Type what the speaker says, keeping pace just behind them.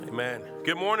Amen.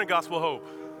 Good morning, Gospel Hope.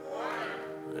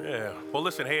 Yeah. Well,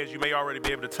 listen, hey, as you may already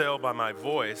be able to tell by my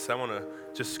voice, I want to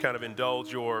just kind of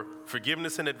indulge your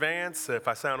forgiveness in advance. If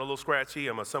I sound a little scratchy,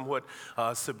 I'm somewhat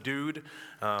subdued.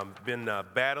 Been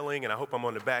battling, and I hope I'm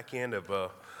on the back end of a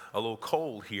little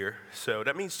cold here. So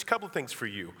that means a couple of things for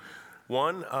you.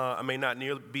 One, I may not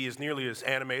be nearly as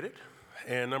animated.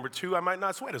 And number two, I might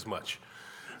not sweat as much.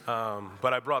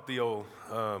 But I brought the old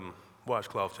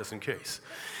washcloth just in case.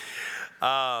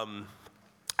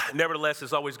 Nevertheless,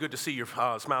 it's always good to see your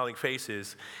smiling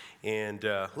faces. And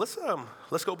let's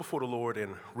go before the Lord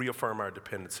and reaffirm our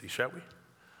dependency, shall we?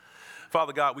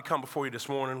 Father God, we come before you this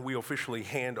morning. We officially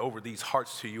hand over these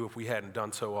hearts to you if we hadn't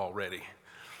done so already.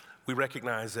 We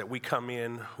recognize that we come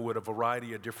in with a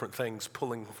variety of different things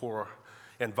pulling for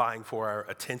and vying for our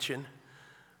attention.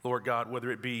 Lord God,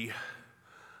 whether it be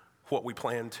what we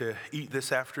plan to eat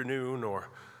this afternoon or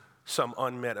some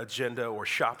unmet agenda or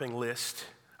shopping list,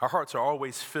 our hearts are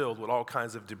always filled with all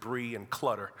kinds of debris and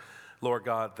clutter, Lord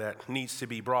God, that needs to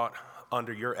be brought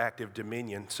under your active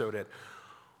dominion so that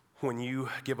when you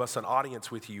give us an audience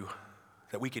with you,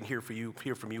 that we can hear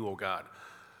from you, oh God.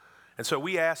 And so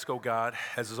we ask, oh God,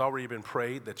 as has already been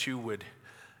prayed, that you would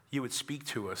speak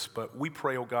to us. But we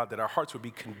pray, oh God, that our hearts would be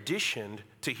conditioned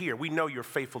to hear. We know you're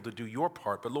faithful to do your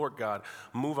part, but Lord God,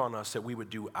 move on us that we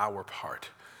would do our part,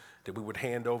 that we would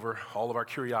hand over all of our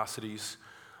curiosities,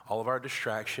 all of our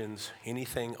distractions,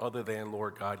 anything other than,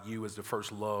 Lord God, you as the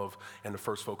first love and the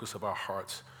first focus of our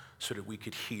hearts, so that we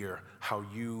could hear how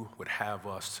you would have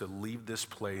us to leave this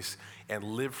place and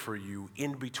live for you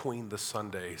in between the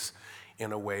Sundays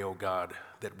in a way, oh God,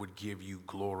 that would give you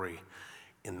glory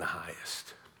in the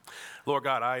highest. Lord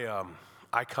God,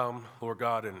 I come, Lord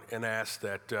God, and ask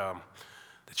that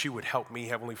you would help me,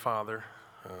 Heavenly Father.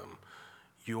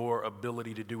 Your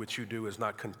ability to do what you do is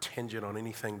not contingent on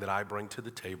anything that I bring to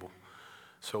the table.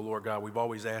 So, Lord God, we've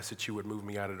always asked that you would move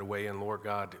me out of the way, and Lord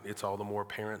God, it's all the more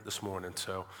apparent this morning.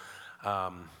 So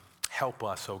help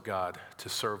us, oh God, to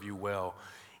serve you well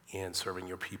in serving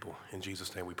your people. In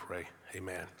Jesus' name we pray.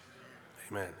 Amen.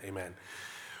 Amen. Amen.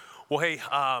 Well, hey,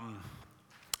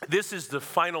 this is the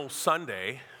final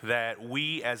Sunday that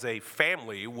we as a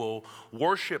family will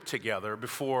worship together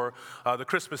before the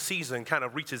Christmas season kind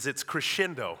of reaches its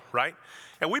crescendo, right?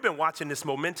 And we've been watching this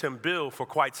momentum build for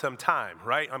quite some time,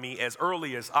 right? I mean, as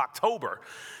early as October,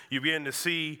 you begin to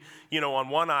see, on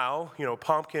one aisle,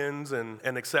 pumpkins and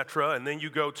et cetera, and then you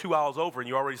go 2 aisles over and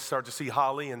you already start to see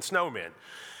holly and snowmen.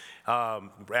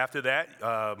 After that,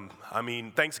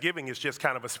 Thanksgiving is just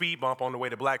kind of a speed bump on the way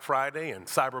to Black Friday and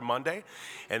Cyber Monday.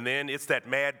 And then it's that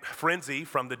mad frenzy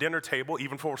from the dinner table,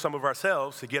 even for some of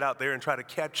ourselves, to get out there and try to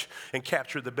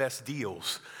capture the best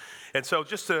deals. And so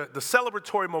just the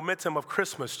celebratory momentum of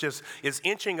Christmas just is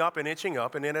inching up. And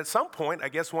then at some point, I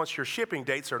guess once your shipping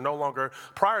dates are no longer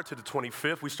prior to the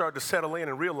 25th, we start to settle in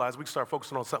and realize we can start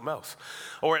focusing on something else,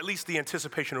 or at least the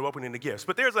anticipation of opening the gifts.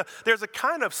 But there's a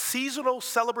kind of seasonal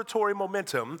celebratory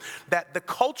momentum that the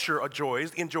culture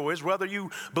enjoys, whether you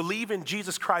believe in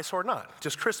Jesus Christ or not.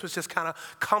 Just Christmas just kind of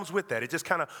comes with that. It just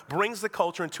kind of brings the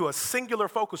culture into a singular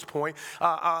focus point.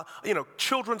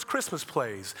 Children's Christmas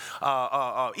plays,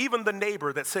 even the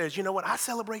neighbor that says, you know what, I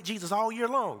celebrate Jesus all year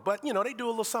long, but they do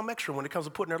a little something extra when it comes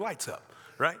to putting their lights up,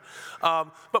 right?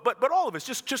 But all of it,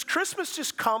 just Christmas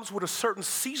just comes with a certain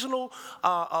seasonal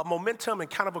momentum and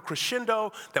kind of a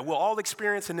crescendo that we'll all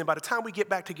experience, and then by the time we get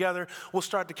back together, we'll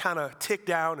start to kind of tick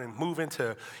down and move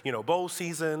into bowl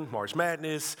season, March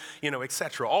Madness, et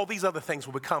cetera. All these other things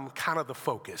will become kind of the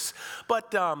focus.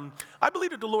 But I believe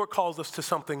that the Lord calls us to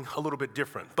something a little bit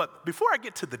different. But before I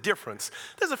get to the difference,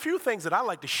 there's a few things that I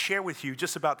like to share with you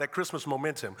just about that Christmas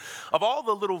momentum. Of all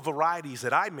the little varieties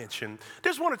that I mentioned,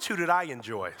 there's one or two that I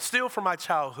enjoy. Still from my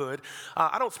childhood.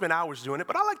 I don't spend hours doing it,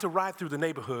 but I like to ride through the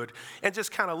neighborhood and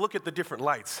just kind of look at the different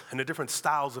lights and the different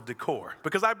styles of decor.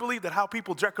 Because I believe that how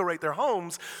people decorate their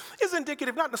homes is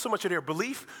indicative not so much of their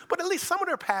belief, but at least some of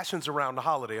their passions around the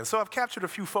holiday. And so I've captured a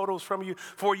few photos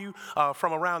for you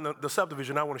from around the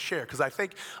subdivision I want to share, because I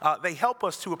think they help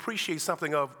us to appreciate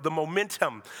something of the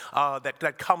momentum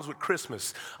that comes with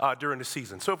Christmas during the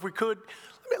season. So if we could,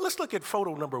 let's look at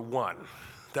photo number 1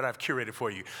 that I've curated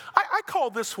for you. I call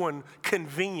this one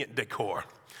convenient decor.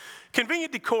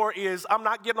 Convenient decor is, I'm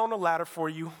not getting on the ladder for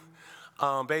you,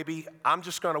 baby. I'm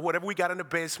just going to, whatever we got in the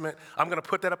basement, I'm going to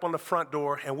put that up on the front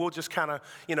door, and we'll just kind of,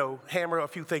 hammer a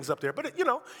few things up there. But,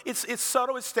 it's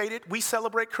subtle, it's stated. We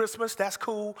celebrate Christmas. That's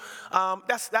cool.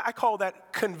 I call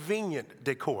that convenient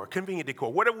decor. Convenient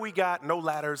decor. Whatever we got, no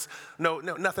ladders, no,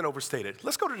 nothing overstated.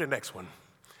 Let's go to the next one.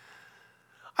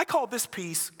 I call this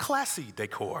piece classy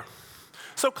decor.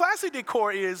 So classy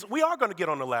decor is, we are going to get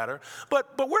on the ladder,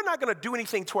 but we're not going to do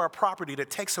anything to our property that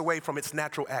takes away from its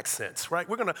natural accents, right?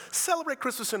 We're going to celebrate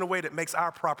Christmas in a way that makes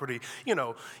our property,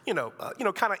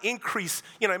 kind of increase,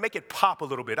 make it pop a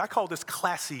little bit. I call this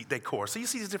classy decor. So you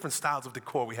see these different styles of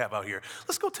decor we have out here.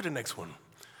 Let's go to the next one.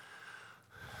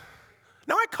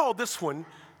 Now I call this one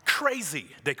crazy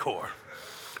decor.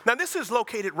 Now, this is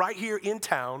located right here in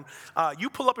town.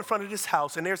 You pull up in front of this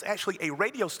house, and there's actually a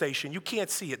radio station. You can't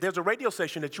see it. There's a radio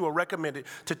station that you are recommended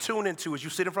to tune into as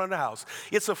you sit in front of the house.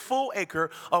 It's a full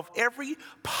acre of every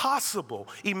possible,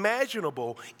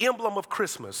 imaginable emblem of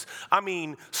Christmas. I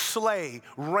mean, sleigh,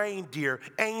 reindeer,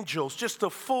 angels, just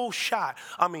a full shot.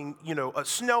 I mean, a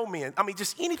snowman. I mean,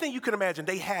 just anything you can imagine,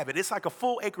 they have it. It's like a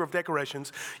full acre of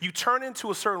decorations. You turn into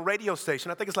a certain radio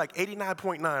station. I think it's like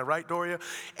 89.9, right, Doria?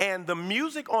 And the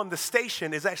music on the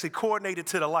station is actually coordinated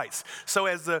to the lights. So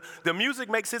as the music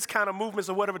makes its kind of movements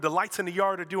or whatever, the lights in the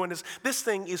yard are doing this. This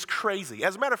thing is crazy.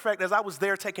 As a matter of fact, as I was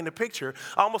there taking the picture,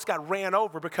 I almost got ran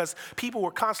over because people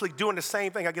were constantly doing the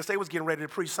same thing. I guess they was getting ready to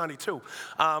preach Sunday too.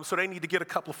 So they need to get a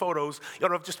couple of photos,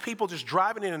 of just people just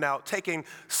driving in and out, taking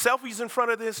selfies in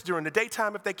front of this during the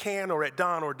daytime if they can, or at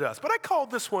dawn or dusk. But I call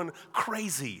this one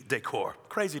crazy decor.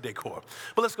 Crazy decor.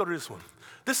 But let's go to this one.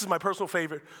 This is my personal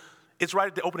favorite. It's right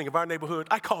at the opening of our neighborhood.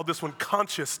 I call this one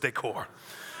conscious decor.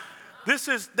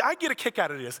 I get a kick out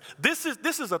of this. This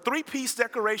is a 3-piece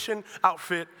decoration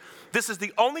outfit. This is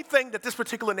the only thing that this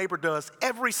particular neighbor does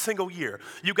every single year.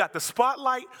 You got the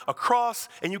spotlight, a cross,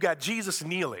 and you got Jesus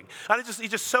kneeling.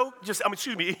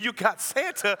 You got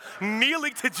Santa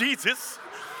kneeling to Jesus.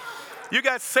 You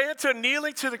got Santa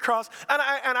kneeling to the cross, and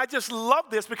I just love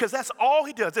this because that's all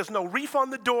he does. There's no reef on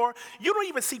the door. You don't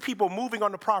even see people moving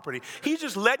on the property. He's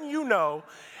just letting you know,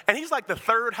 and he's like the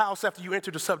third house after you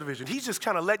enter the subdivision. He's just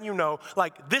kind of letting you know,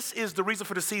 like, this is the reason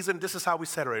for the season. This is how we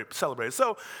celebrate it.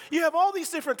 So you have all these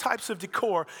different types of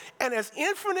decor, and as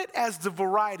infinite as the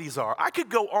varieties are, I could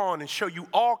go on and show you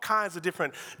all kinds of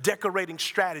different decorating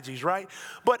strategies, right?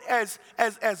 But as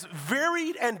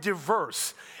varied and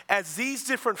diverse as these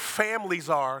different families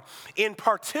are in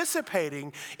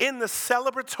participating in the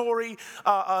celebratory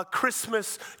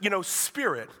Christmas,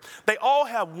 spirit, they all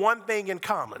have one thing in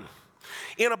common.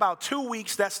 In about 2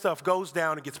 weeks, that stuff goes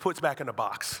down and gets put back in the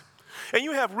box. And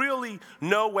you have really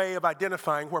no way of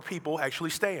identifying where people actually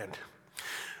stand.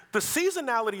 The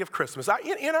seasonality of Christmas,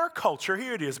 in our culture,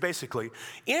 here it is basically,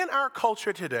 in our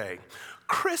culture today,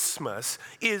 Christmas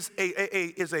is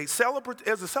a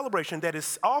celebration that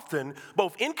is often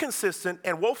both inconsistent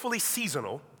and woefully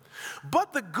seasonal.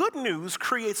 But the good news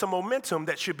creates a momentum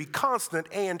that should be constant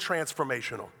and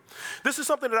transformational. This is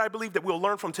something that I believe that we'll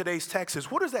learn from today's text is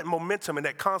what does that momentum and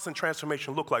that constant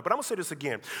transformation look like? But I'm going to say this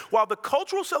again. While the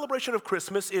cultural celebration of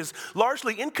Christmas is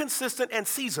largely inconsistent and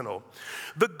seasonal,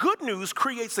 the good news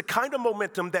creates the kind of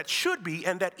momentum that should be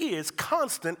and that is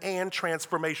constant and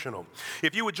transformational.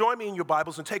 If you would join me in your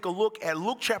Bibles and take a look at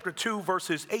Luke chapter 2,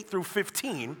 verses 8 through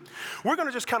 15, we're going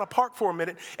to just kind of park for a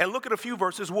minute and look at a few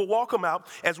verses. We'll walk them out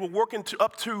as we're working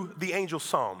up to the angel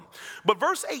psalm. But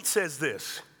verse 8 says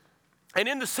this, "And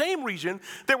in the same region,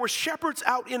 there were shepherds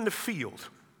out in the field,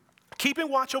 keeping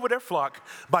watch over their flock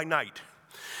by night.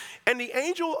 And the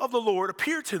angel of the Lord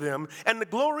appeared to them, and the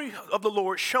glory of the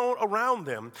Lord shone around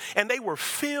them, and they were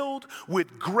filled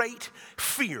with great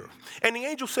fear. And the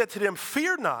angel said to them,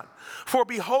 'Fear not, for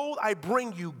behold, I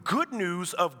bring you good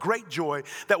news of great joy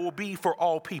that will be for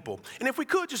all people.'" And if we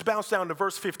could just bounce down to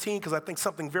verse 15, because I think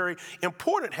something very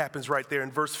important happens right there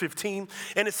in verse 15.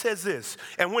 And it says this,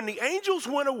 "And when the angels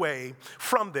went away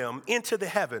from them into the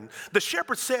heaven, the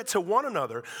shepherds said to one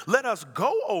another, 'Let us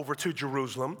go over to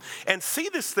Jerusalem and see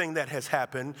this thing that has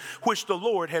happened, which the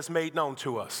Lord has made known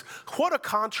to us.'" What a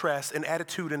contrast in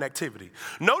attitude and activity.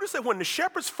 Notice that when the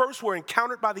shepherds first were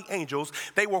encountered by the angels,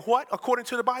 they were what, according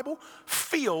to the Bible?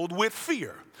 Filled with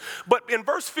fear. But in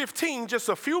verse 15, just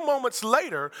a few moments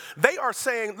later, they are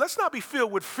saying, let's not be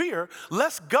filled with fear.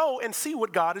 Let's go and see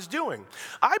what God is doing.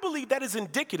 I believe that is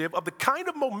indicative of the kind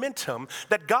of momentum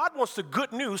that God wants the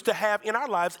good news to have in our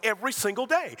lives every single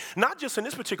day. Not just in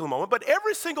this particular moment, but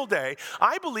every single day.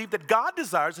 I believe that God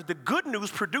desires that the good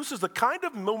news produces the kind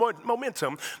of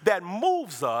momentum that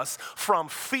moves us from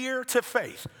fear to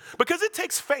faith. Because it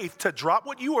takes faith to drop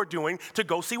what you are doing to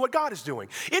go see what God is doing.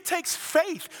 It takes faith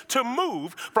faith to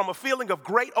move from a feeling of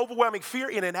great, overwhelming fear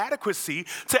and inadequacy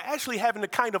to actually having the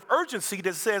kind of urgency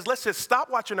that says, let's just stop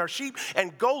watching our sheep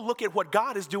and go look at what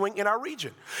God is doing in our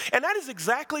region. And that is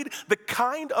exactly the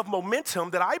kind of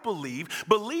momentum that I believe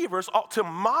believers ought to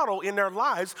model in their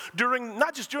lives during,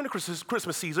 not just during the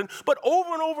Christmas season, but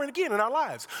over and over and again in our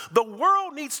lives. The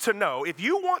world needs to know, if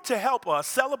you want to help us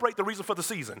celebrate the reason for the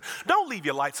season, don't leave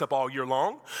your lights up all year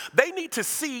long. They need to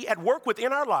see at work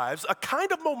within our lives a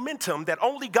kind of momentum that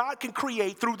only God can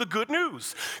create through the good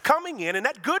news coming in. And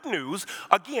that good news,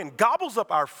 again, gobbles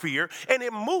up our fear and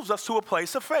it moves us to a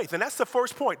place of faith. And that's the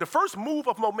first point. The first move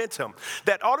of momentum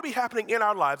that ought to be happening in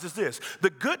our lives is this. The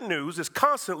good news is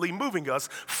constantly moving us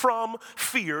from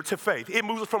fear to faith. It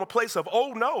moves us from a place of,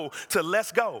 oh no, to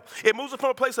let's go. It moves us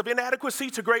from a place of inadequacy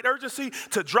to great urgency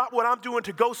to drop what I'm doing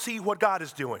to go see what God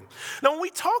is doing. Now, when we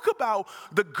talk about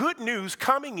the good news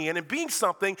coming in and being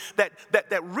something that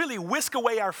really whisk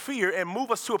away our fear and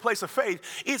move us to a place of faith,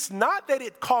 it's not that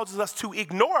it causes us to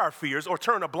ignore our fears or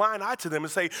turn a blind eye to them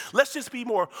and say, let's just be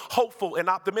more hopeful and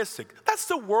optimistic. That's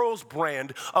the world's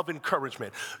brand of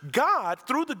encouragement. God,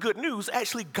 through the good news,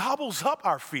 actually gobbles up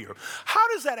our fear. How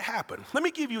does that happen? Let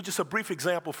me give you just a brief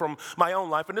example from my own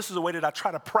life, and this is a way that I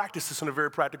try to practice this in a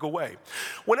very practical way.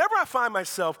 Whenever I find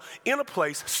myself in a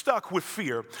place stuck with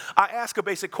fear, I ask a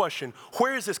basic question: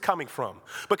 where is this coming from?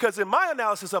 Because in my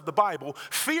analysis of the Bible,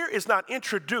 fear is not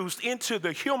introduced into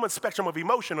the human spectrum of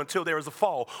emotion until there is a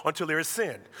fall, until there is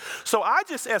sin. So I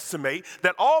just estimate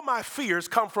that all my fears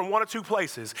come from one or two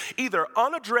places: either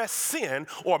unaddressed sin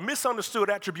or misunderstood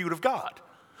attribute of God.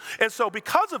 And so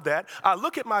because of that, I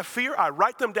look at my fear, I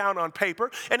write them down on paper,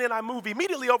 and then I move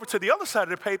immediately over to the other side of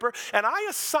the paper, and I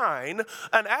assign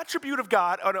an attribute of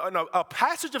God, a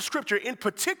passage of Scripture in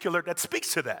particular that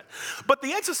speaks to that. But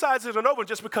the exercise isn't over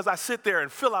just because I sit there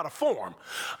and fill out a form.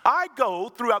 I go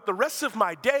throughout the rest of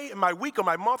my day, my week, or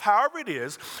my month, however it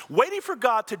is, waiting for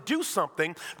God to do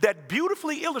something that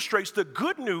beautifully illustrates the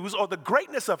good news or the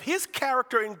greatness of His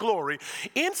character and glory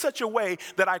in such a way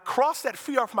that I cross that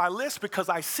fear off my list because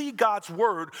I see God's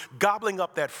word gobbling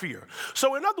up that fear.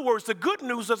 So in other words, the good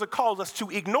news doesn't cause us to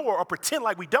ignore or pretend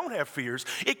like we don't have fears.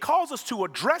 It calls us to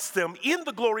address them in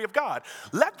the glory of God.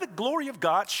 Let the glory of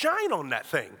God shine on that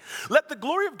thing. Let the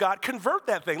glory of God convert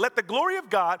that thing. Let the glory of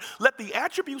God, let the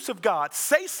attributes of God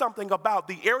say something about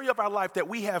the area of our life that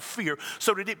we have fear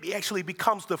so that it actually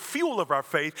becomes the fuel of our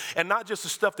faith and not just the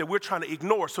stuff that we're trying to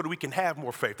ignore so that we can have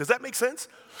more faith. Does that make sense?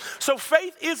 So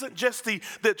faith isn't just the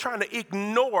trying to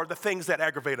ignore the things that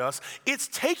aggravate us. It's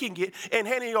taking it and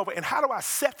handing it over. And how do I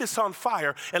set this on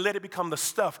fire and let it become the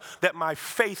stuff that my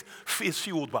faith is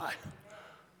fueled by?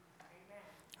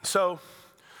 So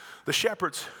the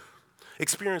shepherds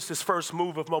experience this first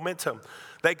move of momentum.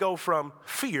 They go from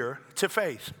fear to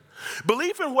faith.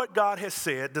 Belief in what God has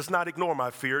said does not ignore my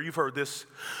fear. You've heard this,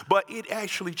 but it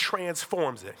actually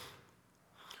transforms it.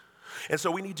 And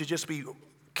so we need to just be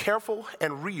careful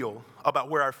and real about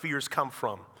where our fears come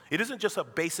from. It isn't just a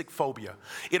basic phobia.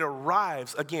 It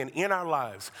arrives, again, in our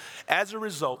lives as a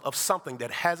result of something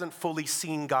that hasn't fully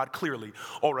seen God clearly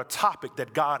or a topic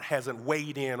that God hasn't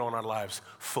weighed in on our lives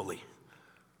fully.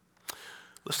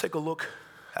 Let's take a look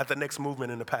at the next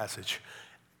movement in the passage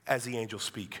as the angels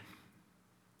speak.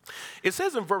 It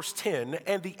says in verse 10,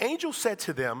 "And the angel said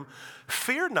to them,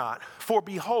 'Fear not, for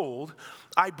behold,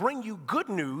 I bring you good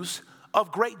news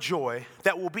of great joy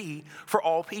that will be for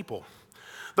all people.'"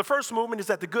 The first movement is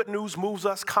that the good news moves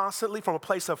us constantly from a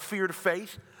place of fear to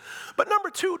faith. But number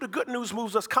two, the good news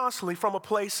moves us constantly from a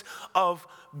place of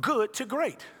good to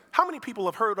great. How many people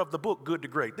have heard of the book Good to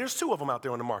Great? There's two of them out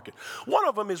there on the market. One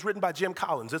of them is written by Jim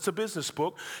Collins. It's a business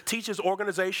book, teaches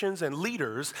organizations and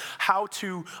leaders how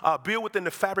to build within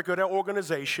the fabric of their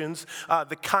organizations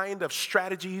the kind of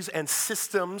strategies and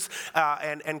systems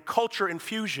and culture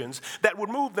infusions that would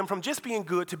move them from just being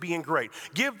good to being great.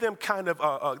 Give them kind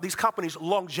of these companies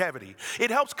longevity.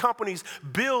 It helps companies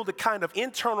build the kind of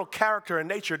internal character and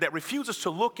nature that refuses to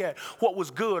look at what was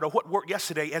good or what worked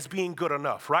yesterday as being good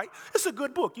enough, right? It's a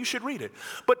good book. You should read it.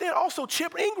 But then also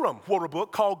Chip Ingram wrote a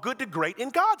book called Good to Great in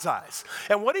God's Eyes.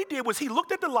 And what he did was he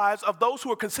looked at the lives of those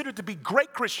who are considered to be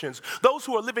great Christians, those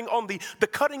who are living on the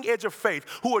cutting edge of faith,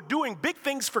 who are doing big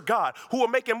things for God, who are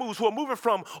making moves, who are moving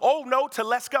from oh no to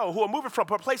let's go, who are moving from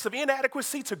a place of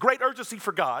inadequacy to great urgency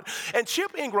for God. And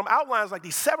Chip Ingram outlines like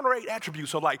these 7 or 8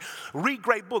 attributes of like read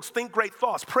great books, think great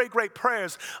thoughts, pray great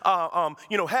prayers,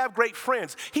 have great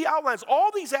friends. He outlines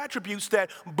all these attributes that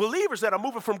believers that are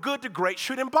moving from good to great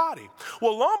should embody. body.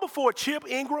 Well, long before Chip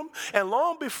Ingram and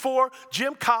long before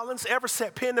Jim Collins ever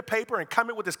set pen to paper and come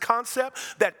in with this concept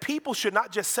that people should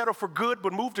not just settle for good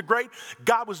but move to great,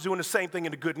 God was doing the same thing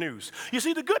in the good news. You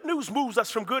see, the good news moves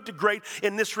us from good to great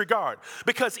in this regard.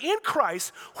 Because in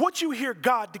Christ, what you hear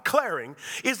God declaring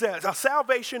is that a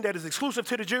salvation that is exclusive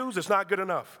to the Jews is not good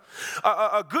enough.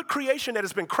 A good creation that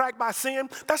has been cracked by sin,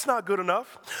 that's not good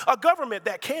enough. A government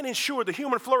that can ensure the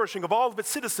human flourishing of all of its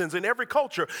citizens in every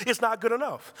culture is not good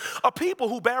enough. A people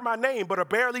who bear my name but are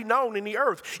barely known in the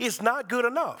earth is not good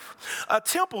enough.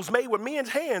 Temples made with men's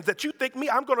hands that you think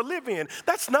I'm going to live in,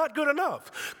 that's not good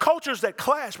enough. Cultures that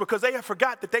clash because they have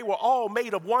forgot that they were all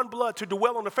made of one blood to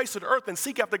dwell on the face of the earth and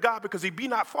seek after God because he be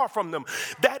not far from them.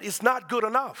 That is not good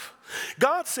enough.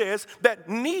 God says that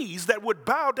knees that would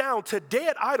bow down to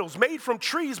dead idols made from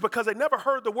trees because they never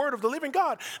heard the word of the living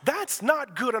God, that's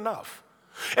not good enough.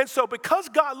 And so because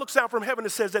God looks down from heaven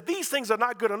and says that these things are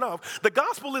not good enough, the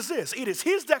gospel is this. It is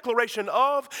his declaration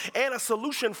of and a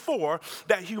solution for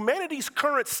that humanity's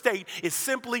current state is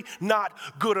simply not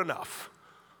good enough.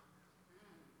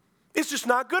 It's just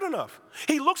not good enough.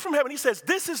 He looks from heaven, he says,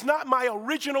 this is not my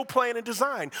original plan and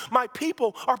design. My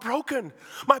people are broken.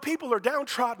 My people are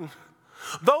downtrodden.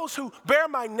 Those who bear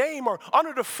my name are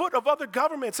under the foot of other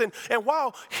governments. And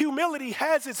while humility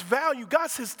has its value, God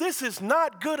says this is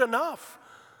not good enough.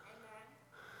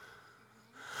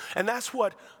 And that's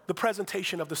what the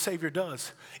presentation of the Savior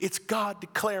does. It's God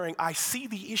declaring, I see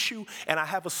the issue and I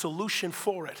have a solution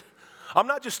for it. I'm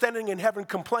not just standing in heaven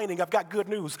complaining, I've got good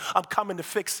news. I'm coming to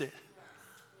fix it.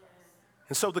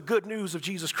 And so the good news of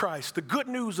Jesus Christ, the good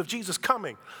news of Jesus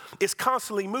coming is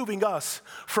constantly moving us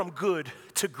from good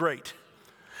to great.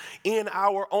 In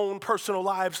our own personal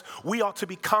lives, we ought to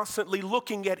be constantly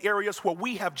looking at areas where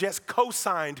we have just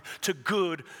co-signed to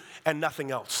good and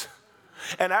nothing else.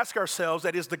 And ask ourselves,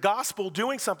 that is the gospel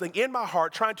doing something in my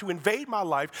heart, trying to invade my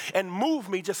life and move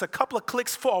me just a couple of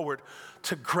clicks forward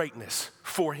to greatness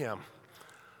for him.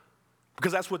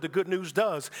 Because that's what the good news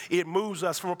does. It moves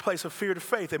us from a place of fear to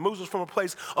faith. It moves us from a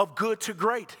place of good to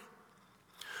great.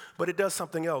 But it does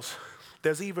something else.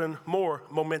 There's even more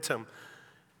momentum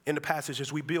in the passage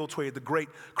as we build toward the great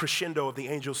crescendo of the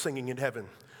angels singing in heaven.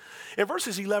 In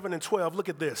verses 11 and 12, look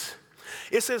at this.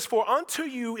 It says, for unto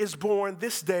you is born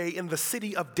this day in the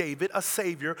city of David a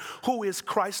Savior, who is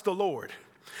Christ the Lord.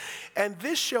 And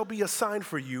this shall be a sign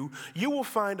for you. You will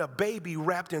find a baby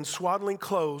wrapped in swaddling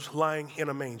clothes lying in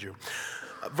a manger.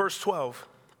 Verse 12.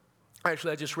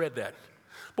 Actually, I just read that.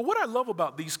 But what I love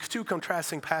about these two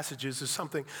contrasting passages is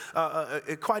something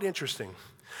quite interesting.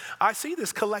 I see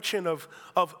this collection of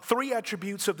three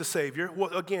attributes of the Savior.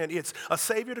 Well, again, it's a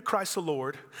Savior to Christ the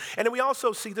Lord. And then we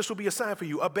also see, this will be a sign for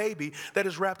you, a baby that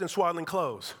is wrapped in swaddling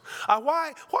clothes. I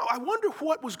wonder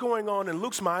what was going on in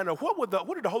Luke's mind, or what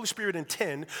did the Holy Spirit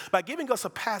intend by giving us a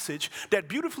passage that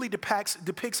beautifully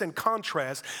depicts and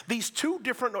contrasts these two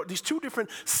different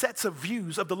sets of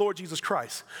views of the Lord Jesus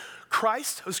Christ.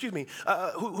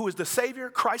 Who is the Savior,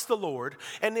 Christ the Lord,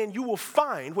 and then you will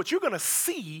find, what you're going to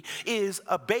see is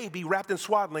a baby wrapped in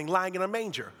swaddling lying in a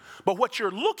manger. But what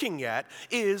you're looking at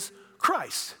is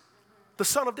Christ, the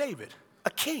Son of David, a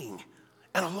King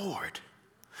and a Lord.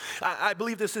 I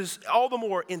believe this is all the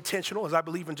more intentional, as I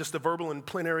believe in just the verbal and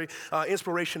plenary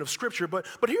inspiration of Scripture. But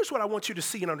here's what I want you to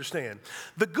see and understand.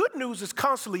 The good news is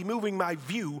constantly moving my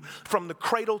view from the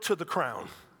cradle to the crown.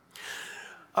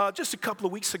 Just a couple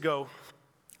of weeks ago,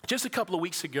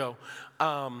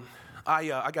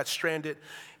 I got stranded,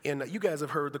 and you guys have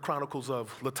heard the Chronicles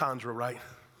of Latondra, right?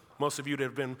 Most of you that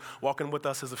have been walking with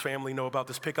us as a family know about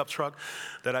this pickup truck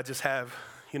that I just have,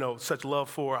 such love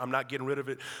for. I'm not getting rid of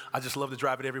it. I just love to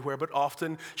drive it everywhere, but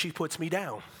often she puts me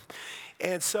down.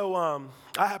 And so I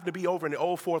happened to be over in the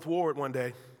old Fourth Ward one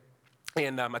day.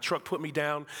 And my truck put me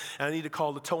down, and I needed to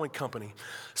call the towing company.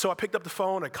 So I picked up the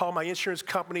phone, I called my insurance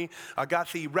company, I got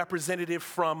the representative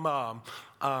from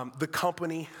the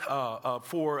company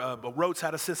for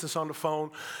roadside assistance on the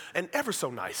phone, and ever so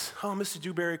nice. Oh, Mr.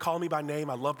 Dewberry called me by name.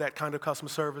 I love that kind of customer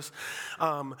service.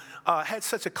 Had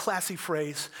such a classy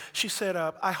phrase. She said,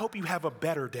 I hope you have a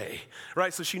better day,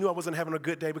 right? So she knew I wasn't having a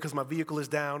good day because my vehicle is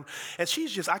down. And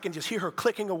I can just hear her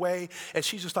clicking away, and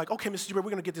she's just like, okay, Mr. Dewberry,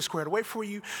 we're going to get this squared away for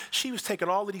you. She was taking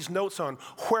all of these notes on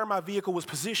where my vehicle was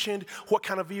positioned, what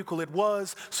kind of vehicle it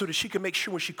was, so that she could make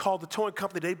sure when she called the towing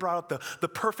company, they brought out the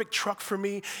perfect truck for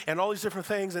me and all these different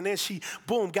things. And then she,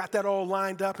 boom, got that all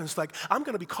lined up. And it's like, I'm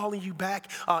going to be calling you back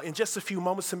in just a few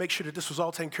moments to make sure that this was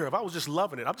all taken care of. I was just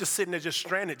loving it. I'm just sitting there just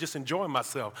stranded, just enjoying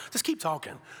myself. Just keep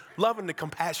talking, loving the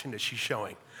compassion that she's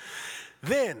showing.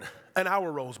 Then an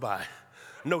hour rolls by,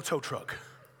 no tow truck.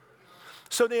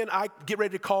 So then I get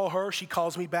ready to call her. She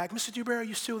calls me back. Mr. Dewberry, are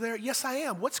you still there? Yes, I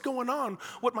am. What's going on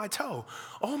with my toe?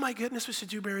 Oh, my goodness, Mr.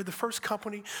 Dewberry, the first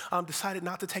company decided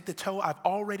not to take the toe. I've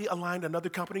already aligned another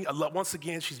company. Once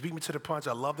again, she's beat me to the punch.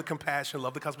 I love the compassion,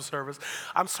 love the customer service.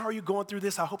 I'm sorry you're going through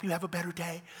this. I hope you have a better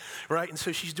day, right? And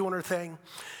so she's doing her thing.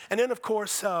 And then, of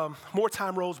course, more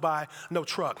time rolls by, no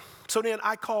truck. So then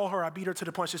I call her. I beat her to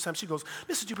the punch this time. She goes,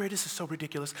 Mr. Dewberry, this is so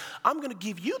ridiculous. I'm going to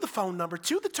give you the phone number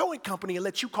to the towing company and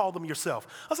let you call them yourself.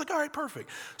 I was like, all right,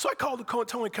 perfect. So I called the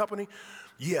towing company.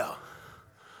 Yeah.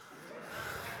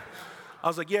 I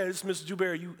was like, yeah, this is Mr.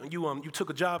 Dewberry. You took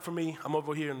a job for me. I'm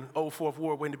over here in Old Fourth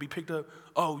Ward waiting to be picked up.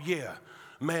 Oh, yeah.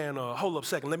 Man, hold up a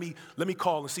second. Let me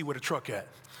call and see where the truck at.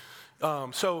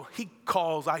 So he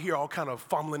calls. I hear all kind of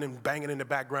fumbling and banging in the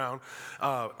background.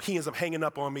 He ends up hanging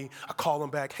up on me. I call him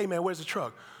back. Hey, man, where's the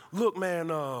truck? Look, man,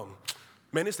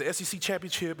 it's the SEC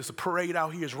championship. It's a parade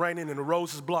out here. It's raining and the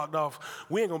roads is blocked off.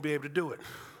 We ain't going to be able to do it.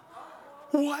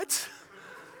 What?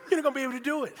 You're not going to be able to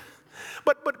do it.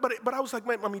 But I was like,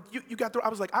 man, you got through. I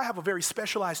was like, I have a very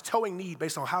specialized towing need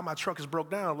based on how my truck is broke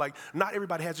down. Like, not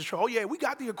everybody has a truck. Oh, yeah, we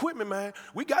got the equipment, man.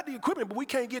 We got the equipment, but we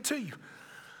can't get to you.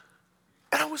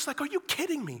 And I was like, are you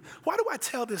kidding me? Why do I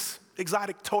tell this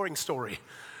exotic touring story,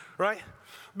 right?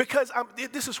 Because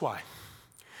this is why.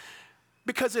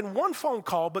 Because in one phone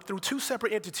call, but through two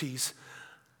separate entities,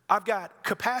 I've got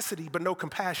capacity but no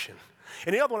compassion.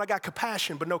 And the other one, I got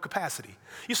compassion but no capacity.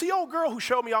 You see, old girl who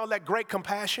showed me all that great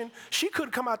compassion, she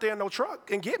couldn't come out there in no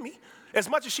truck and get me. As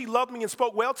much as she loved me and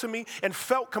spoke well to me and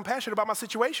felt compassionate about my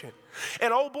situation.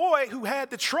 And old boy who had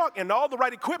the truck and all the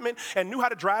right equipment and knew how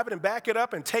to drive it and back it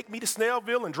up and take me to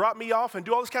Snellville and drop me off and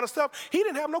do all this kind of stuff, he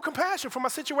didn't have no compassion for my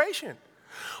situation.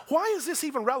 Why is this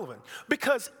even relevant?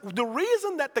 Because the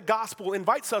reason that the gospel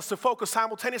invites us to focus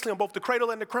simultaneously on both the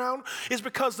cradle and the crown is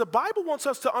because the Bible wants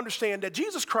us to understand that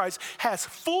Jesus Christ has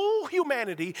full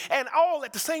humanity and all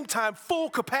at the same time full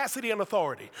capacity and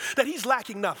authority, that he's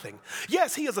lacking nothing.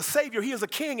 Yes, he is a savior, he is a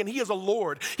king, and he is a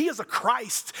Lord. He is a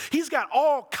Christ. He's got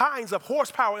all kinds of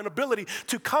horsepower and ability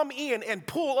to come in and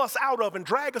pull us out of and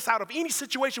drag us out of any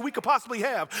situation we could possibly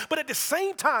have. But at the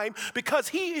same time, because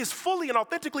he is fully and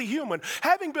authentically human,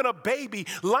 having been a baby,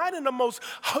 lying in the most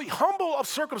humble of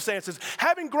circumstances,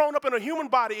 having grown up in a human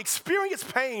body,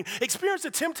 experienced pain, experienced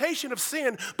the temptation of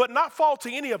sin, but not fall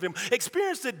to any of him,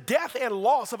 experienced the death and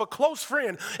loss of a close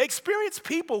friend, experienced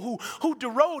people who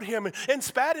derode him and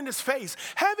spat in his face,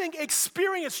 having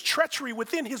experienced treachery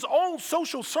within his own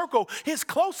social circle, his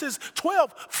closest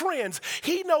 12 friends,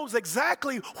 he knows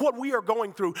exactly what we are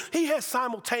going through. He has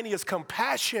simultaneous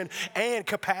compassion and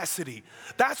capacity.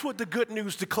 That's what the good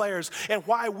news declares, and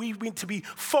why we need to be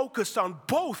focused on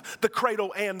both the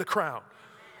cradle and the crown.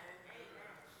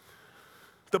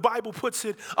 The Bible puts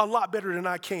it a lot better than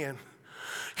I can.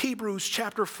 Hebrews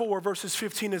chapter 4, verses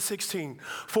 15 and 16.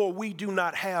 For we do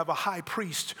not have a high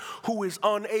priest who is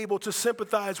unable to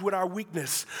sympathize with our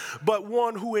weakness, but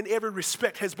one who in every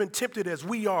respect has been tempted as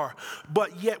we are,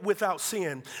 but yet without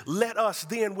sin. Let us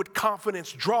then with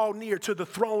confidence draw near to the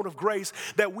throne of grace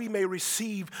that we may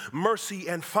receive mercy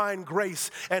and find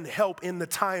grace and help in the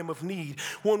time of need.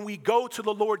 When we go to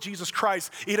the Lord Jesus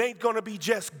Christ, it ain't going to be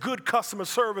just good customer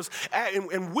service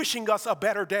and wishing us a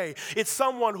better day. It's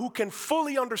someone who can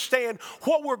fully understand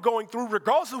what we're going through,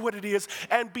 regardless of what it is,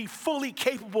 and be fully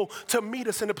capable to meet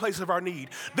us in the place of our need.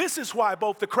 This is why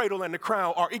both the cradle and the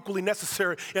crown are equally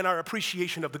necessary in our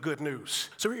appreciation of the good news.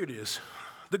 So here it is.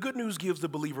 The good news gives the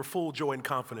believer full joy and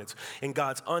confidence in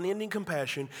God's unending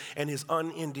compassion and his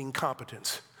unending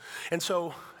competence. And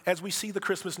so, as we see the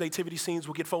Christmas nativity scenes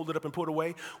will get folded up and put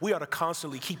away, we ought to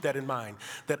constantly keep that in mind,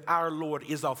 that our Lord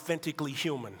is authentically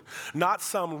human, not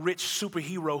some rich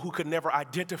superhero who could never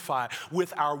identify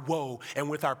with our woe and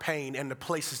with our pain and the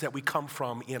places that we come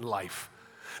from in life.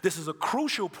 This is a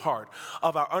crucial part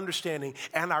of our understanding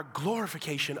and our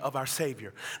glorification of our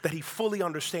Savior, that he fully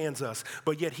understands us,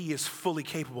 but yet he is fully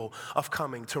capable of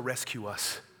coming to rescue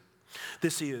us.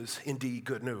 This is indeed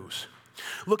good news.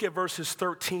 Look at verses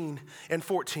 13 and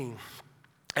 14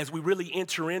 as we really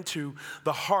enter into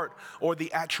the heart or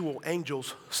the actual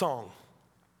angel's song.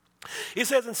 It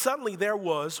says, and suddenly there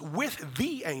was with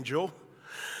the angel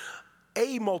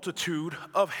a multitude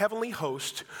of heavenly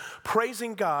hosts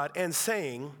praising God and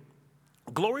saying,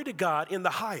 glory to God in the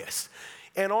highest,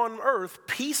 and on earth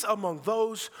peace among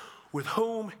those with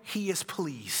whom he is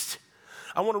pleased.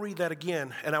 I want to read that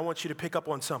again, and I want you to pick up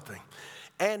on something.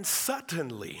 And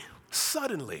suddenly,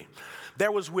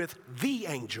 there was with the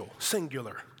angel,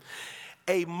 singular,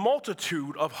 a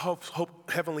multitude of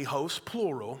heavenly hosts,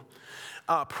 plural,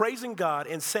 praising God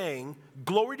and saying,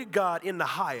 glory to God in the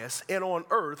highest, and on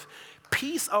earth,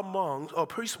 peace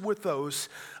peace with those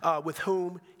with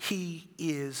whom he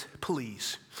is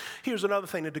pleased. Here's another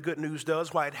thing that the good news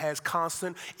does, why it has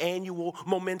constant annual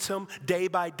momentum day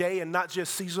by day and not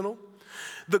just seasonal.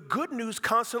 The good news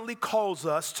constantly calls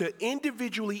us to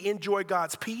individually enjoy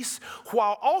God's peace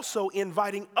while also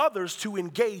inviting others to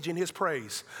engage in his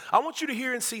praise. I want you to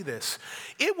hear and see this.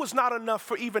 It was not enough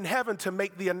for even heaven to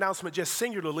make the announcement just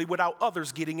singularly without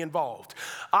others getting involved.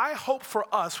 I hope for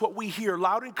us what we hear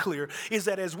loud and clear is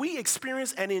that as we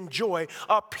experience and enjoy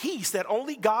a peace that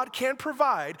only God can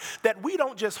provide, that we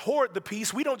don't just hoard the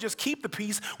peace, we don't just keep the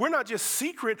peace, we're not just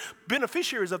secret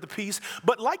beneficiaries of the peace,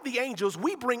 but like the angels,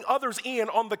 we bring others in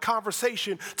on the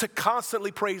conversation to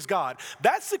constantly praise God.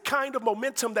 That's the kind of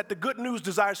momentum that the good news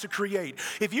desires to create.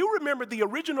 If you remember, the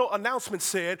original announcement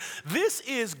said, this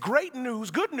is great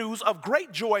news, good news of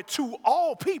great joy to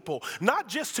all people, not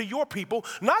just to your people,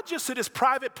 not just to this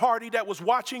private party that was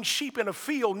watching sheep in a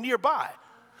field nearby.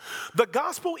 The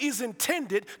gospel is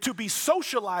intended to be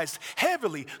socialized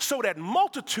heavily so that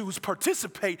multitudes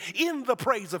participate in the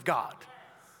praise of God.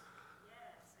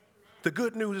 The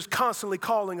good news is constantly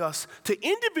calling us to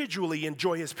individually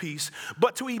enjoy his peace,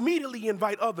 but to immediately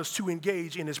invite others to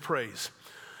engage in his praise.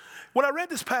 When I read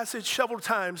this passage several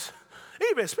times,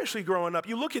 even especially growing up,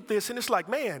 you look at this and it's like,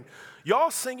 man, y'all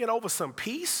singing over some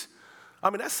peace? I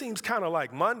mean, that seems kind of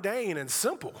like mundane and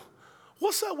simple.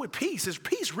 What's up with peace? Is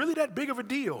peace really that big of a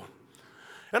deal?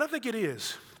 And I think it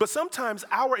is. But sometimes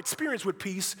our experience with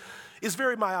peace is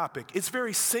very myopic. It's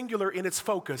very singular in its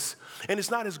focus, and it's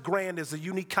not as grand as the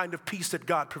unique kind of peace that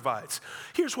God provides.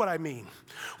 Here's what I mean.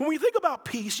 When we think about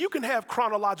peace, you can have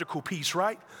chronological peace,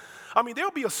 right? I mean,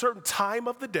 there'll be a certain time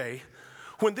of the day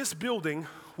when this building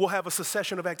will have a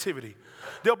succession of activity.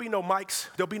 There'll be no mics,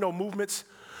 there'll be no movements,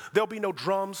 there'll be no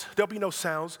drums, there'll be no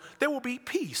sounds. There will be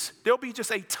peace. There'll be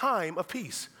just a time of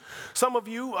peace. Some of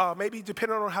you, maybe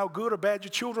depending on how good or bad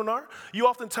your children are, you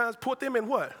oftentimes put them in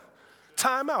what?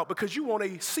 Time out, because you want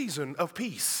a season of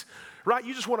peace, right?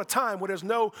 You just want a time where there's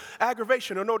no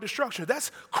aggravation or no destruction.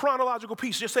 That's chronological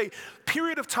peace, just a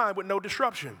period of time with no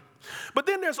disruption. But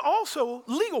then there's also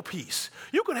legal peace.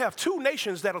 You can have two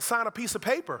nations that'll sign a piece of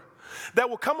paper that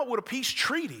will come up with a peace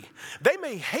treaty. They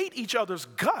may hate each other's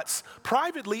guts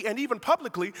privately and even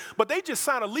publicly, but they just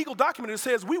sign a legal document that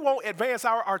says we won't advance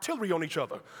our artillery on each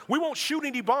other. We won't shoot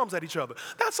any bombs at each other.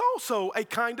 That's also a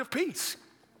kind of peace.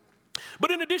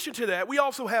 But in addition to that, we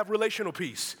also have relational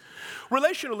peace.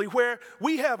 Relationally, where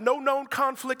we have no known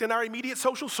conflict in our immediate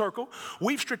social circle,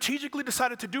 we've strategically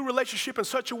decided to do relationship in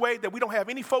such a way that we don't have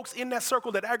any folks in that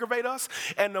circle that aggravate us,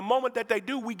 and the moment that they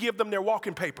do, we give them their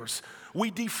walking papers. We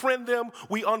defriend them,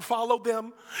 we unfollow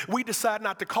them, we decide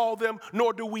not to call them,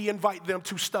 nor do we invite them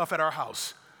to stuff at our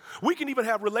house. We can even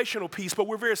have relational peace, but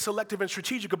we're very selective and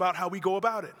strategic about how we go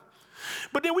about it.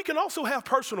 But then we can also have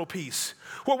personal peace,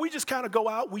 where we just kind of go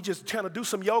out, we just kind of do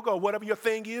some yoga or whatever your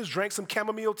thing is, drink some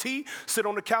chamomile tea, sit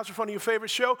on the couch in front of your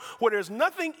favorite show, where there's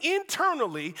nothing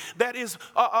internally that is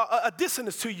a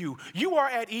dissonance to you. You are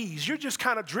at ease. You're just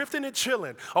kind of drifting and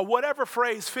chilling, or whatever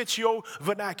phrase fits your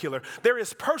vernacular. There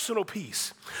is personal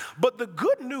peace. But the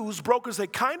good news brokers a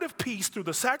kind of peace through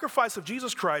the sacrifice of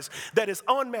Jesus Christ that is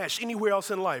unmatched anywhere else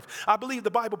in life. I believe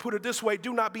the Bible put it this way: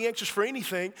 do not be anxious for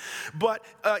anything, but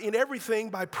in everything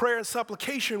by prayer and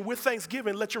supplication with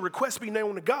thanksgiving, let your requests be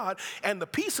known to God, and the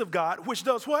peace of God, which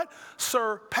does what?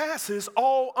 Surpasses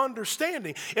all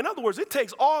understanding. In other words, it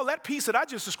takes all that peace that I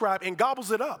just described and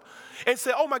gobbles it up and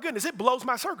say, oh my goodness, it blows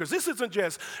my circles. This isn't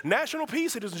just national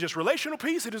peace. It isn't just relational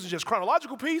peace. It isn't just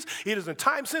chronological peace. It isn't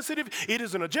time sensitive. It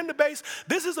isn't agenda based.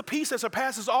 This is a peace that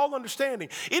surpasses all understanding.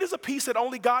 It is a peace that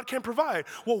only God can provide.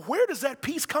 Well, where does that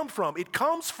peace come from? It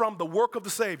comes from the work of the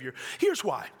Savior. Here's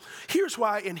why. Here's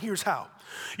why, and here's how.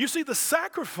 You see, the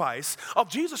sacrifice of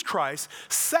Jesus Christ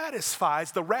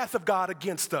satisfies the wrath of God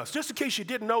against us. Just in case you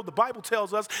didn't know, the Bible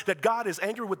tells us that God is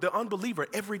angry with the unbeliever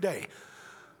every day.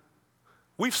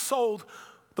 We've sold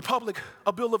the public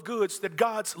a bill of goods that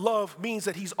God's love means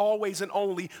that he's always and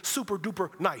only super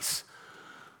duper nice.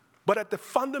 But at the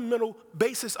fundamental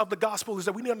basis of the gospel is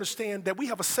that we need to understand that we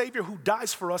have a Savior who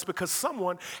dies for us because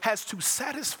someone has to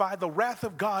satisfy the wrath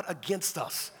of God against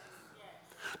us.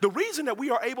 The reason that we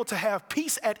are able to have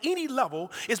peace at any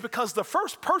level is because the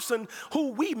first person who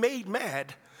we made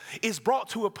mad is brought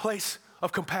to a place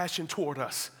of compassion toward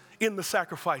us in the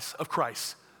sacrifice of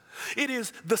Christ. It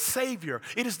is the Savior.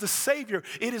 It is the Savior.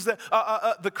 It is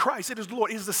the Christ. It is the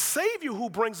Lord. It is the Savior who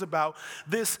brings about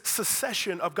this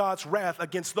cessation of God's wrath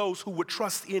against those who would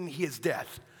trust in his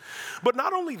death. But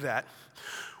not only that,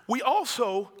 we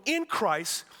also, in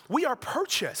Christ, we are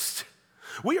purchased.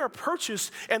 We are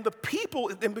purchased, and the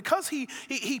people, and because he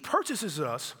purchases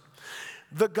us,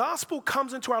 the gospel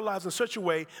comes into our lives in such a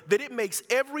way that it makes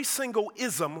every single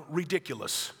ism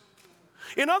ridiculous.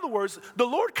 In other words, the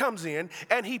Lord comes in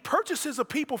and he purchases a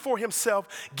people for himself,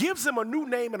 gives them a new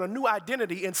name and a new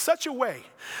identity in such a way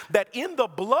that in the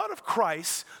blood of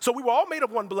Christ, so we were all made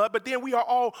of one blood, but then we are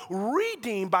all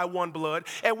redeemed by one blood,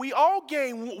 and we all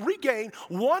regain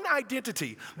one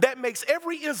identity that makes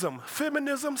every ism,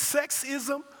 feminism,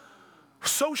 sexism,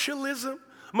 socialism,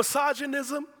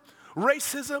 misogynism,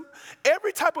 racism,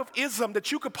 every type of ism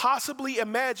that you could possibly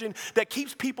imagine that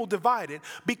keeps people divided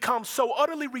becomes so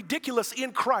utterly ridiculous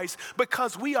in Christ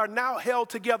because we are now held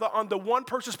together under one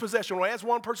person's possession, or as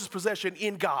one person's possession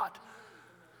in God.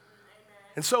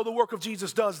 And so the work of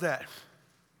Jesus does that.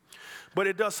 But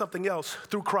it does something else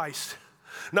through Christ.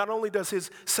 Not only does his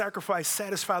sacrifice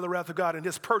satisfy the wrath of God and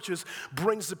his purchase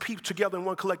brings the people together in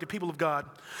one collective people of God,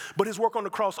 but his work on the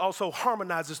cross also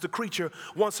harmonizes the creature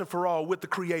once and for all with the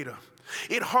Creator.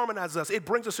 It harmonizes us. It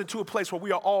brings us into a place where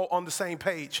we are all on the same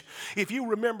page. If you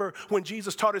remember when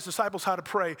Jesus taught his disciples how to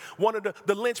pray, one of the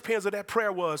linchpins of that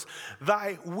prayer was,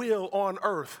 "Thy will on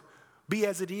earth be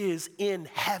as it is in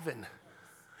heaven."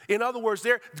 In other words,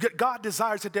 God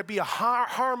desires that there be a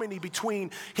harmony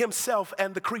between himself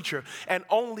and the creature, and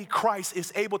only Christ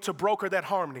is able to broker that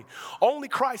harmony. Only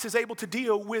Christ is able to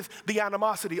deal with the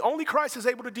animosity. Only Christ is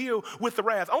able to deal with the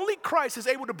wrath. Only Christ is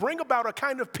able to bring about a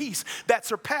kind of peace that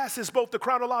surpasses both the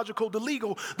chronological, the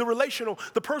legal, the relational,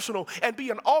 the personal, and be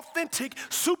an authentic,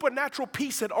 supernatural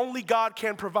peace that only God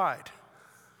can provide.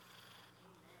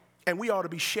 And we ought to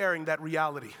be sharing that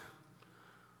reality,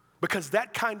 because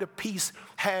that kind of peace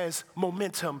has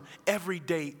momentum every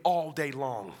day, all day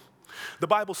long. The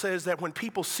Bible says that when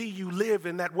people see you live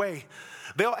in that way,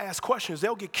 they'll ask questions.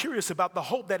 They'll get curious about the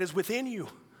hope that is within you.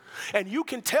 And you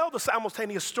can tell the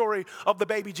simultaneous story of the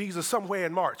baby Jesus somewhere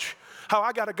in March. How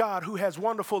I got a God who has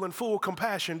wonderful and full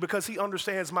compassion because he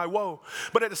understands my woe.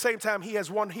 But at the same time, he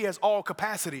has all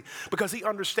capacity because he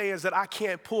understands that I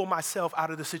can't pull myself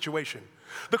out of the situation.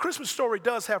 The Christmas story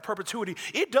does have perpetuity.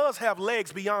 It does have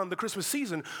legs beyond the Christmas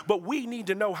season, but we need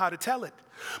to know how to tell it.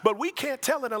 But we can't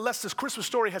tell it unless this Christmas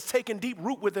story has taken deep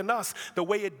root within us the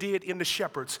way it did in the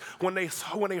shepherds. When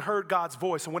they heard God's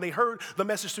voice and when they heard the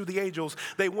message through the angels,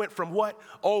 they went from what?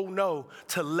 Oh no,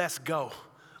 to let's go.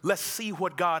 Let's see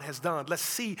what God has done. Let's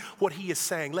see what he is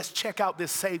saying. Let's check out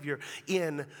this Savior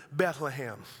in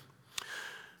Bethlehem.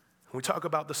 When we talk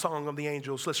about the song of the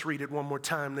angels, let's read it one more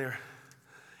time there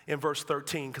in verse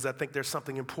 13, because I think there's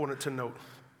something important to note.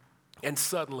 And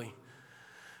suddenly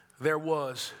there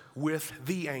was with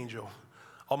the angel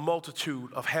a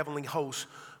multitude of heavenly hosts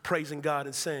praising God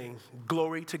and saying,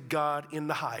 "Glory to God in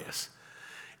the highest,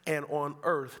 and on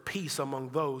earth peace among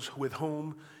those with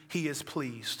whom he is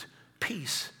pleased."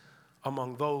 Peace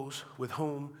among those with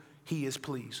whom he is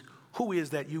pleased. Who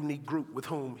is that unique group with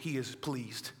whom he is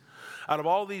pleased? Out of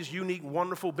all these unique,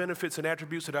 wonderful benefits and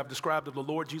attributes that I've described of the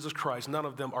Lord Jesus Christ, none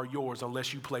of them are yours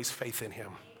unless you place faith in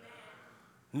him.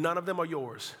 None of them are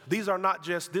yours. This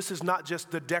is not just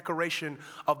the decoration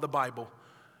of the Bible.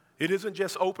 It isn't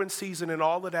just open season and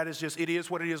all of that is just, it is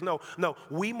what it is. No,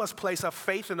 we must place our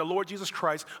faith in the Lord Jesus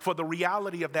Christ for the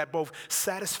reality of that both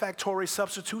satisfactory,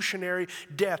 substitutionary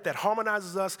death that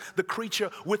harmonizes us, the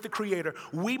creature, with the Creator.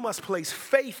 We must place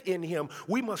faith in him.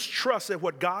 We must trust that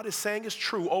what God is saying is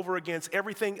true over against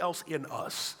everything else in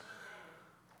us.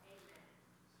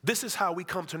 This is how we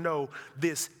come to know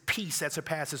this peace that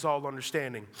surpasses all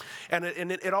understanding. And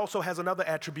it also has another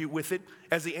attribute with it.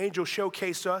 As the angel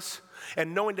showcased us,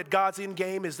 and knowing that God's end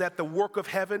game is that the work of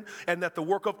heaven and that the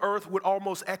work of earth would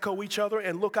almost echo each other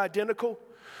and look identical,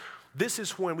 this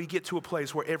is when we get to a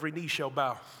place where every knee shall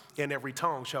bow and every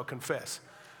tongue shall confess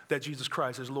that Jesus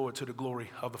Christ is Lord to the glory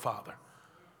of the Father.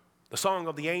 The song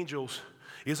of the angels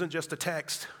isn't just a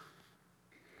text.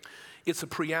 It's a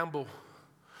preamble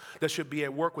that should be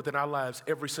at work within our lives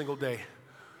every single day.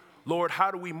 Lord,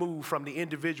 how do we move from the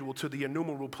individual to the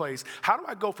innumerable place? How do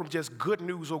I go from just good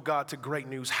news, oh God, to great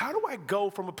news? How do I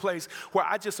go from a place where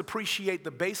I just appreciate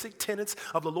the basic tenets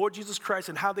of the Lord Jesus Christ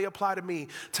and how they apply to me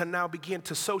to now begin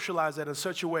to socialize that in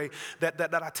such a way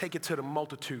that I take it to the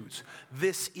multitudes?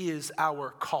 This is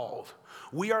our call.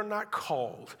 We are not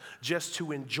called just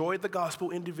to enjoy the gospel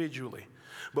individually,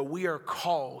 but we are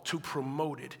called to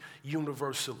promote it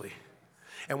universally.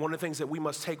 And one of the things that we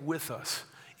must take with us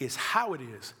is how it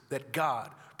is that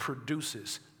God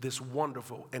produces this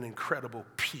wonderful and incredible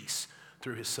peace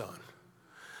through his Son.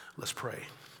 Let's pray.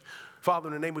 Father,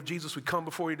 in the name of Jesus, we come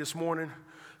before you this morning,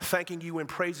 thanking you and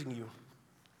praising you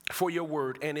for your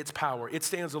word and its power. It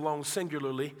stands alone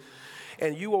singularly,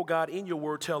 And you, oh God, in your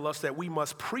word tell us that we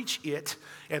must preach it,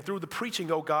 and through the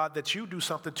preaching, oh God, that you do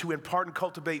something to impart and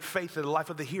cultivate faith in the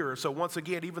life of the hearer. So once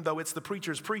again, even though it's the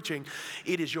preacher's preaching,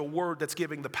 it is your word that's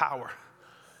giving the power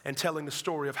and telling the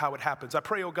story of how it happens. I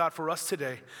pray, oh God, for us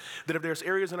today, that if there's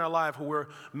areas in our life where we're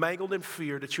mangled in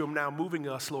fear, that you are now moving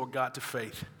us, Lord God, to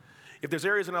faith. If there's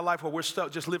areas in our life where we're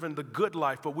stuck just living the good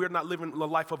life, but we're not living the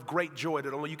life of great joy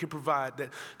that only you can provide,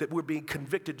 that we're being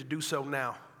convicted to do so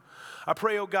now. I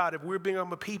pray, oh God, if we're being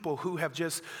a people who have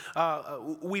just,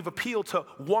 we've appealed to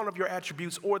one of your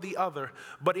attributes or the other,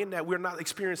 but in that we're not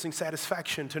experiencing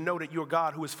satisfaction, to know that you're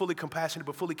God who is fully compassionate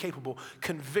but fully capable,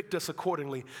 convict us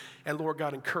accordingly, and Lord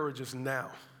God, encourage us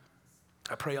now.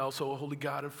 I pray also, Holy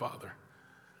God and Father,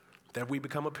 that we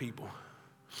become a people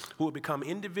who will become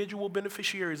individual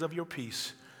beneficiaries of your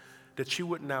peace, that you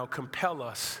would now compel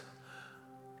us,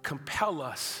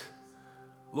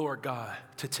 Lord God,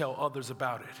 to tell others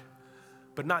about it.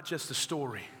 But not just the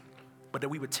story, but that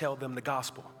we would tell them the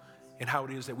gospel and how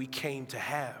it is that we came to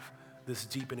have this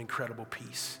deep and incredible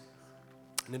peace.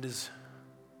 And it is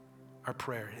our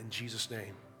prayer in Jesus'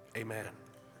 name, amen.